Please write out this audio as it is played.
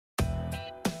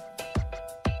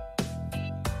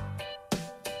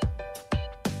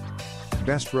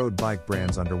Best road bike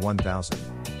brands under 1000.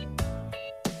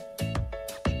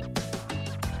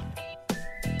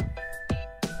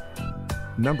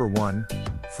 Number 1.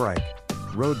 Frike.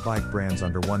 Road bike brands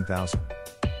under 1000.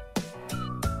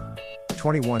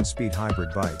 21-speed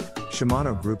hybrid bike.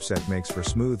 Shimano group set makes for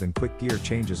smooth and quick gear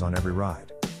changes on every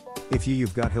ride. If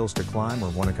you've got hills to climb or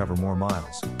want to cover more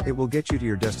miles, it will get you to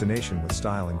your destination with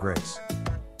style and grace.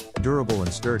 Durable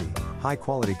and sturdy,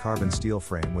 high-quality carbon steel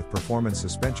frame with performance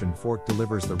suspension fork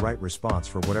delivers the right response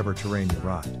for whatever terrain you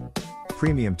ride.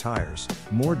 Premium tires,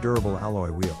 more durable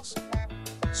alloy wheels.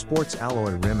 Sports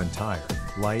alloy rim and tire,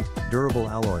 light, durable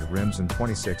alloy rims and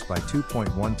 26 by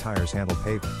 2.1 tires handle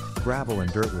pavement, gravel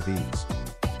and dirt with ease.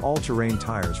 All-terrain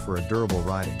tires for a durable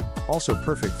riding, also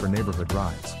perfect for neighborhood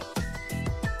rides.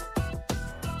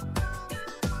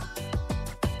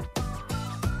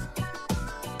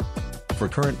 For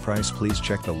current price, please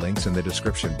check the links in the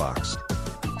description box.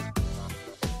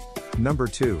 Number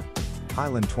 2.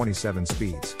 Highland 27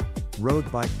 Speeds.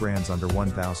 Road bike brands under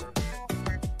 1000.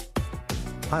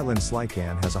 Highland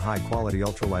Slycan has a high-quality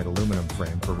ultralight aluminum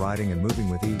frame for riding and moving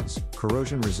with ease,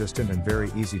 corrosion-resistant and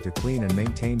very easy to clean and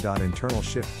maintain. Internal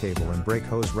shift cable and brake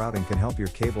hose routing can help your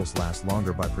cables last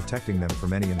longer by protecting them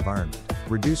from any environment.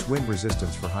 Reduce wind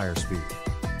resistance for higher speed.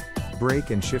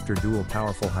 Brake and shifter dual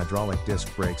powerful hydraulic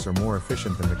disc brakes are more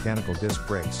efficient than mechanical disc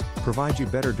brakes, provide you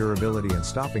better durability and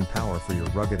stopping power for your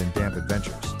rugged and damp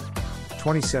adventures.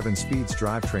 27 Speeds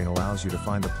drivetrain allows you to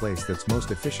find the place that's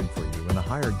most efficient for you in the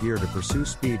higher gear to pursue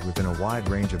speed within a wide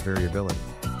range of variability.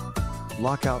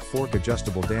 Lockout fork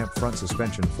adjustable damp front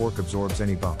suspension fork absorbs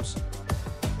any bumps.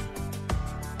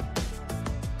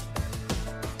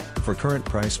 For current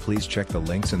price, please check the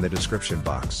links in the description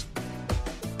box.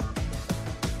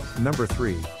 Number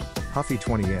 3. Huffy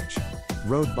 20-inch.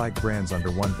 Road bike brands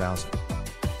under 1000.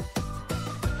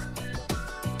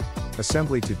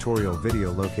 Assembly tutorial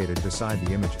video located beside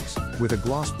the images. With a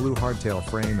gloss blue hardtail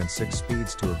frame and 6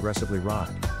 speeds to aggressively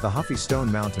ride, the Huffy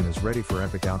Stone Mountain is ready for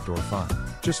epic outdoor fun.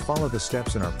 Just follow the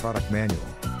steps in our product manual.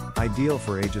 Ideal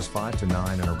for ages 5 to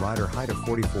 9 and a rider height of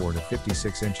 44 to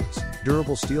 56 inches.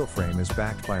 Durable steel frame is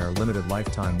backed by our limited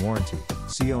lifetime warranty.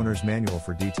 See owner's manual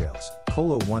for details.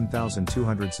 Colo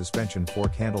 1200 suspension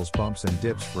fork handles bumps and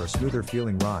dips for a smoother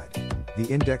feeling ride. The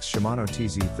Index Shimano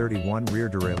TZ31 rear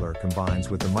derailleur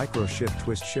combines with the micro shift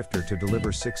twist shifter to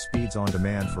deliver 6 speeds on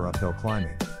demand for uphill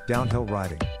climbing, downhill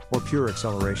riding, or pure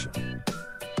acceleration.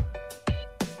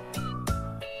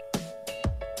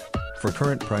 For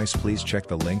current price, please check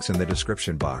the links in the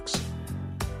description box.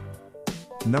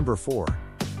 Number 4.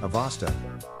 Avasta.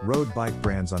 Road bike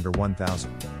brands under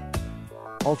 1000.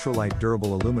 Ultralight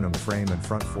durable aluminum frame and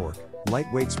front fork.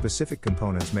 Lightweight specific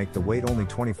components make the weight only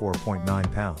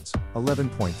 24.9 pounds,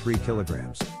 11.3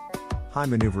 kilograms. High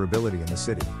maneuverability in the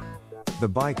city. The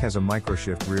bike has a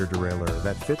microshift rear derailleur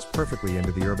that fits perfectly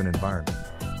into the urban environment.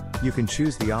 You can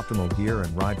choose the optimal gear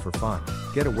and ride for fun,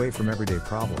 get away from everyday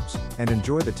problems, and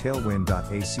enjoy the tailwind.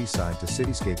 A seaside to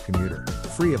cityscape commuter,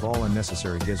 free of all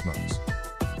unnecessary gizmos.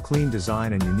 Clean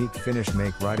design and unique finish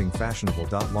make riding fashionable.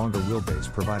 Longer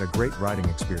wheelbase provide a great riding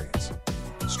experience.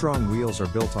 Strong wheels are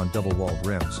built on double-walled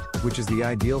rims, which is the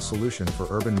ideal solution for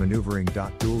urban maneuvering.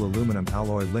 Dual aluminum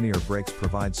alloy linear brakes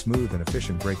provide smooth and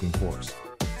efficient braking force.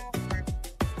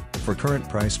 For current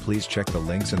price, please check the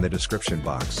links in the description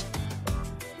box.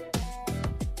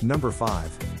 Number 5.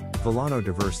 Volano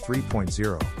Diverse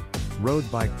 3.0.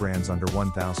 Road bike brands under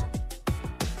 1000.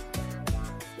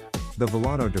 The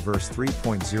Volano Diverse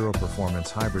 3.0 Performance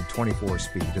Hybrid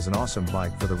 24-speed is an awesome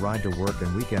bike for the ride to work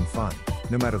and weekend fun,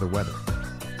 no matter the weather.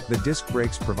 The disc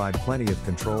brakes provide plenty of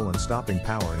control and stopping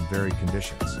power in varied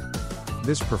conditions.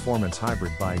 This performance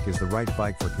hybrid bike is the right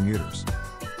bike for commuters.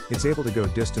 It's able to go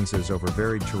distances over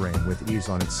varied terrain with ease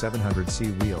on its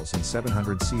 700C wheels and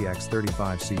 700C x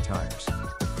 35C tires.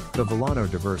 The Volano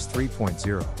Diverse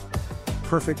 3.0.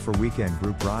 Perfect for weekend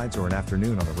group rides or an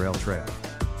afternoon on the rail trail.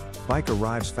 Bike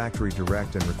arrives factory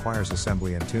direct and requires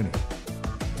assembly and tuning.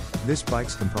 This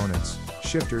bike's components,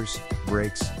 shifters,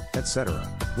 brakes, etc.,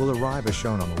 will arrive as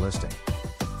shown on the listing.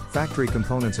 Factory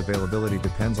components availability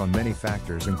depends on many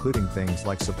factors including things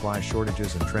like supply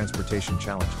shortages and transportation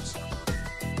challenges.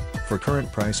 For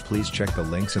current price, please check the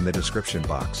links in the description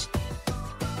box.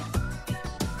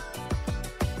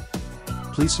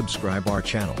 Please subscribe our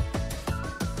channel.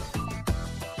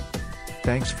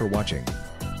 Thanks for watching.